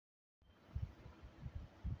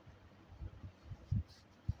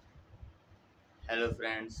Hello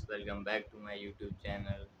friends, welcome back to my YouTube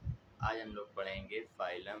channel. आज हम लोग पढ़ेंगे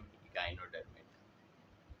फाइलम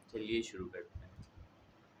इकाइनोडर्मेटा। चलिए शुरू करते हैं।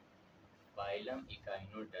 Phylum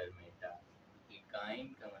Echinodermata.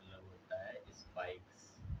 इकाइन का मतलब होता है स्पाइक्स।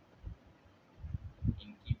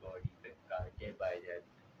 इनकी बॉडी पे कांटे पाए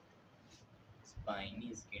जाते हैं।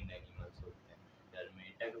 स्पाइनी स्किन एनिमल्स होते हैं।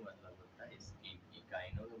 डर्मेटा का मतलब होता है स्किन,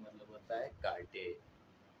 इकाइनो का मतलब होता है कांटे।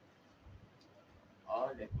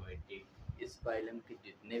 और एक्वेटिक। इस फाइलम के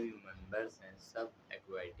जितने भी मेंबर्स हैं सब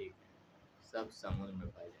एक्वेटिक हैं, सब समुद्र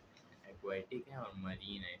में पाए जाते हैं। एक्वेटिक हैं और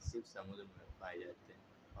मरीन है, सिर्फ समुद्र में पाए जाते हैं।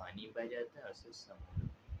 पानी पाए जाते हैं और सिर्फ समुद्र,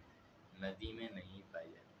 नदी में नहीं पाए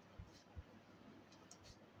जाते।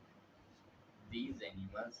 These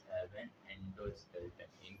animals have an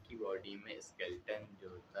endoskeleton। इनकी बॉडी में स्केलेटन जो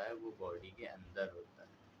होता है वो बॉडी के अंदर होता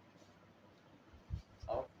है।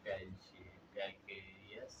 Of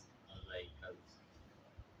calcareous ossicles।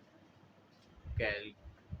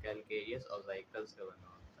 Calcareous ossicles का बना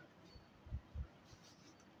होता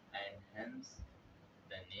है। And hence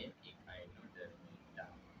the name Echinodermata.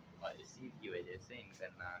 और इसी की वजह से इनका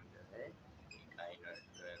नाम जो है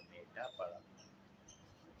इकाइनोडर्मेटा पड़ा।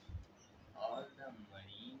 All the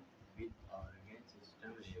marine with organ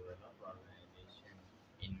system level of organisation.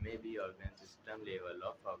 इनमें भी organ system level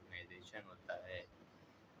of organisation होता है,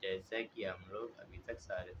 जैसा कि हम लोग अभी तक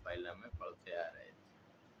सारे फाइलम में पढ़ते आ रहे थे।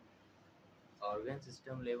 Organ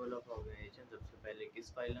system level of organisation सबसे पहले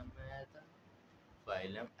किस फाइलम में आया था?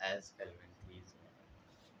 फाइलम एस्केलमेंथीज में।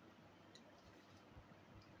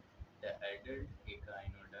 The adult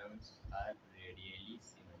echinoderms are radially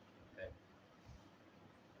symmetrical।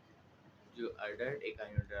 जो अडल्ट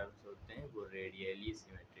इकाइनोडर्म्स होते हैं वो रेडियली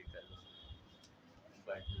सिमेट्रिकल होते हैं,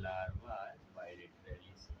 but larva are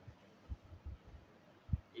bilaterally symmetrical.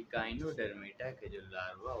 Echinodermata के जो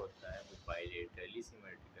लार्वा होता है वो बाइलेटरली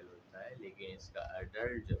सिमेट्रिकल होता है, लेकिन इसका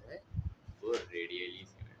अडल्ट जो है वो रेडियली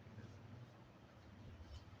सिमेट्रिकल होता है।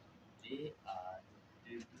 They are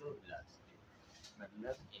triploblastic.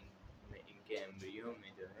 मतलब इनके एम्ब्रियो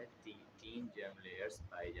में जो है तीन जर्म लेयर्स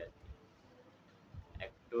पाई जाती हैं,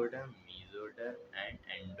 ectoderm, mesoderm and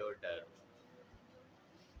endoderm.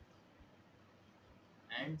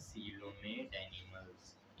 And coelomate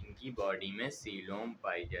animals. इनकी बॉडी में सीलोम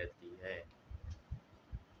पाई जाती है।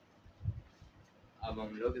 अब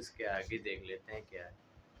हम लोग इसके आगे देख लेते हैं क्या है।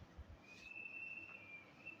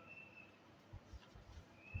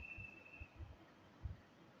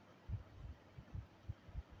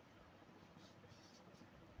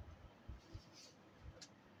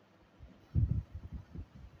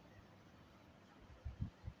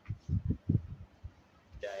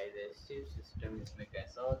 डाइजेस्टिव सिस्टम इसमें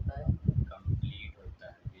कैसा होता है? कंप्लीट होता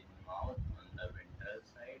है, with mouth on the ventral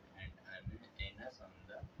side and anus on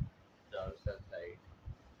the dorsal side.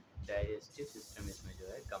 Digestive system इसमें जो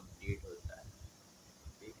है कंप्लीट होता है,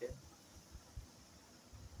 ठीक है।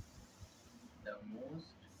 The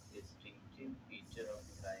most distinctive feature of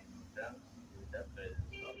echinoderms is the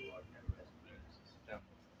presence of water vascular system.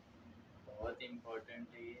 बहुत इम्पोर्टेंट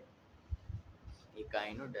है ये।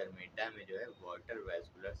 इकाइनोडर्मेटा में जो है वाटर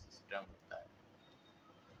वेस्कुलर सिस्टम होता है,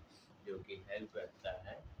 जो कि हेल्प करता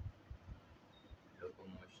है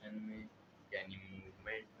लोकोमोशन में, यानी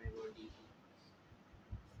मूवमेंट में बॉडी की,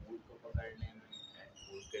 फूड को पकड़ने में,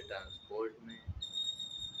 फूड के ट्रांसपोर्ट में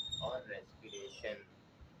और respiration.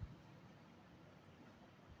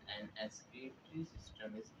 And excretory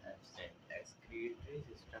system is absent. Excretory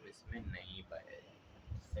system इसमें नहीं पाया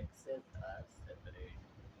जाता। Sexes are separate.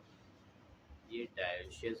 ये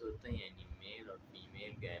डायोशियस होते हैं, यानी मेल और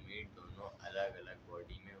फीमेल गैमीट दोनों अलग अलग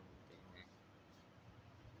बॉडी में होते हैं।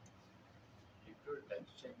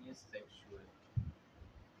 Reproduction is sexual.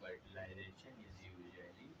 Fertilisation is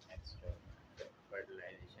usually external.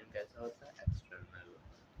 Fertilisation कैसा होता है? एक्सटर्नल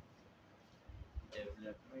होता है।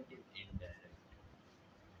 Development is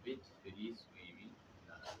indirect with free swimming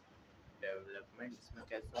larva. Development इसमें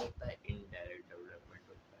कैसा होता है? इनडायरेक्ट डेवलपमेंट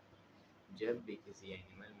होता है। जब भी किसी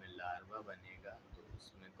एनिमल में लार्वा बनेगा तो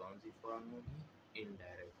उसमें कौन सी फॉर्म होगी?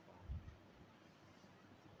 Indirect form.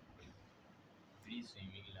 Free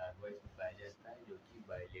swimming larva इसमें पाया जाता है, जो कि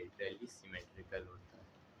बाइलेटरली सिमेट्रिकल होता है।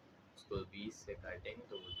 उसको बीच से काटेंगे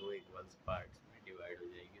तो वो दो इक्वल पार्ट्स में डिवाइड हो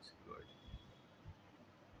जाएगी उसकी बॉडी।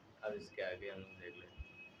 अब इसके आगे हम लोग देख लेते हैं।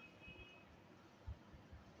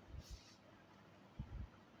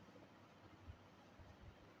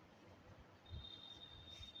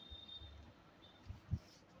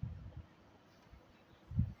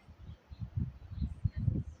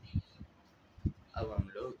 अब हम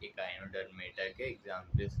लोग इकाइनोडर्मेटा के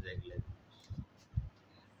एग्जाम्पल्स देख लेते हैं।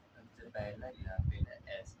 सबसे पहला एग्जाम्पल है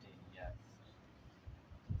एस्टेरिया।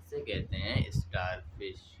 इसे कहते हैं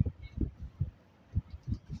स्टारफिश।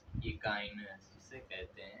 इकाइनस इसे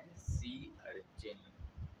कहते हैं सी अर्चिन।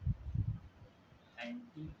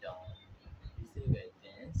 एंटीडॉन इसे कहते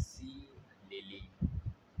हैं सी लिली।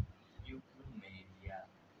 यूप्लुमेरिया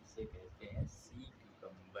इसे कहते हैं सी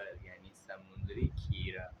क्यूकम्बर यानी समुद्री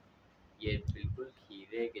खीरा। ये बिल्कुल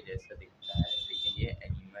खीरे के जैसा दिखता है लेकिन ये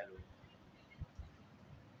एनिमल होता है।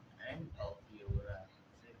 एंड ऑफियोरा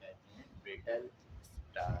इसे कहते हैं ब्रिटल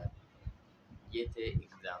स्टार। ये थे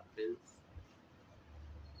एग्जाम्पल्स,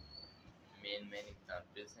 मेन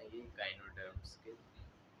एग्जाम्पल्स हैं ये काइनोडर्म्स के।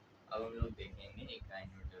 अब हम लोग देखेंगे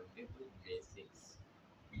एकाइनोडर्म के कुछ basics.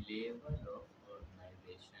 Level of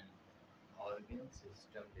organisation, organ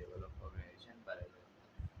system level of organisation पाया।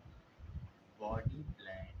 Body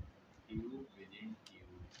plan, tube with in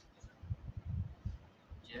tube.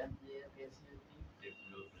 Germ layer कैसी होती है?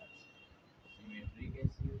 ट्रिप्लोप्लास्ट। सिमेट्री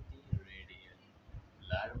कैसी होती है? रेडियल।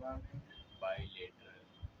 लार्वा में बाइलेटरल।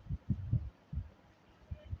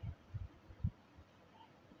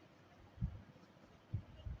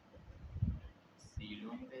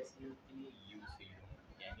 सीलोम कैसी होती है?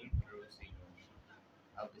 यूसीलोम यानी ट्रोसीलोम।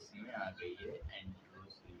 अब इसमें आ गई है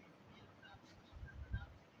एंट्रोसीलोम।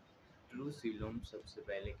 ट्रूसीलोम सबसे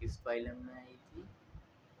पहले किस फाइलम में आई थी?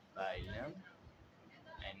 Phylum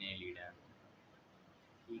Annelida.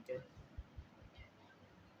 ठीक है।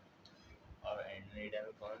 और एनेलिडा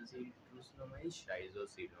में कौन सी ट्रूसीलोम आई?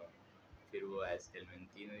 शाइजोसीलोम। फिर वो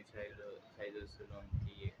एस्केलमेंथी में शाइजोसीलोम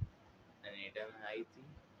थी। एनेलिडा में आई थी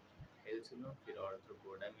शाइजोसीलोम। फिर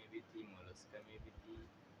ऑर्थ्रोपोडा में भी थी, मोलस्का में भी थी।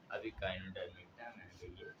 अभी काइनोडर्मिटा में आ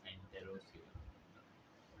गई है एंटेरोसीलोम।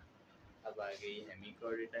 अब आ गई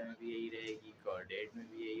हेमिकॉर्डेटा में भी यही रहेगी, कॉर्डेट में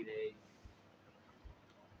भी यही रहेगी।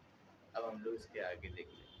 अब हम लोग इसके आगे देख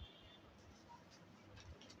लें।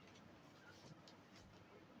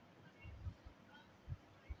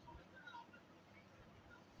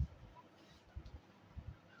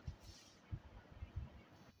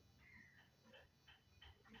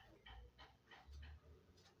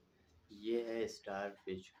 ये है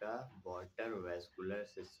स्टारफिश का वाटर वैस्कुलर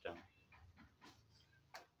सिस्टम।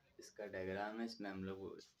 इसका डायग्राम है, इसमें हम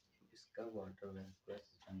लोग इसका वाटर वैस्कुलर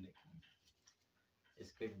सिस्टम देखेंगे।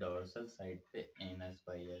 इसके डोर्सल साइड पे एनस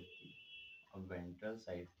पाई जाती है और वेंट्रल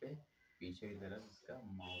साइड पे पीछे की तरफ इसका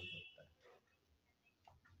माउथ होता है।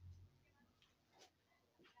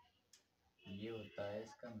 ये होता है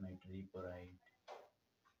इसका मेट्रीपोराइट।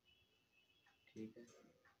 ठीक है।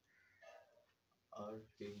 और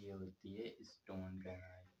फिर ये होती है स्टोन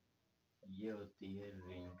कैनाल, ये होती है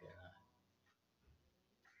रिंग कैनाल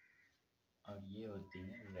और ये होती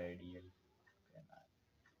है रेडियल कैनाल।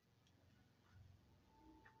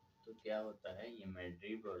 तो क्या होता है, ये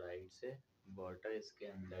मेट्रीपोराइट से वाटर इसके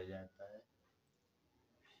अंदर जाता है,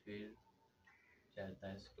 फिर जाता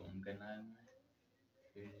है स्टोन कैनाल में,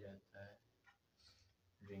 फिर जाता है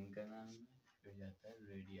रिंग कैनाल में, फिर जाता है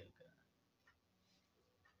रेडियल कैनाल।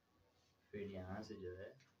 फिर यहाँ से जो है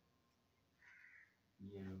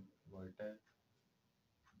ये वाटर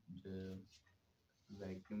जो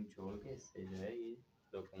वैक्यूम छोड़ के इससे जो है ये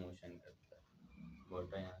लोकोमोशन करता है।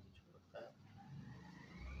 वाटर यहाँ से छोड़ता है,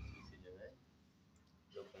 इसे जो है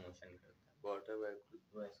लोकोमोशन करता है। वाटर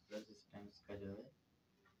वैस्कुलर सिस्टम का जो है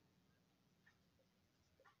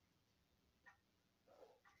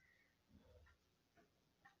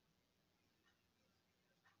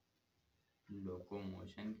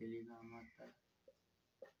लोकोमोशन के लिए काम आता है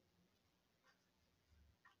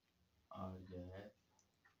और जो है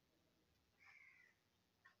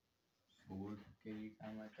फूड के लिए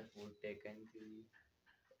काम आता है, फूड टेकन के लिए,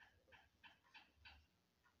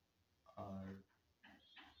 और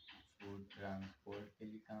फूड ट्रांसपोर्ट के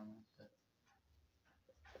लिए काम आता है।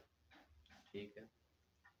 ठीक है।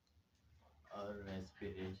 और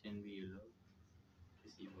रेस्पिरेशन भी ये लोग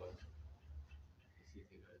इसी से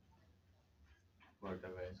करते हैं।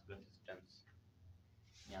 वाटर वैस्कुलर सिस्टम्स,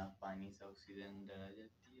 यहाँ पानी से ऑक्सीजन अंदर आ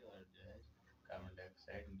जाती है और जो है कार्बन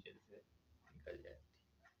डाइऑक्साइड नीचे से निकल जाती है।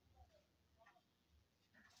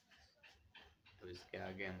 तो इसके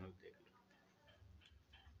आगे हम लोग देख लेते हैं।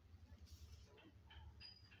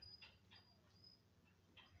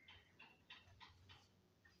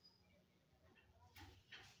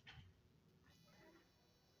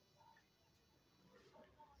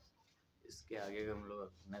 इसके आगे हम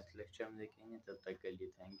लोग नेक्स्ट लेक्चर में देखेंगे। तब तक के लिए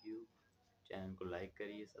थैंक यू। चैनल को लाइक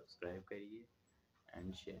करिए, सब्सक्राइब करिए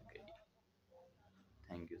एंड शेयर करिए।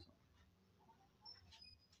 Thank you so much.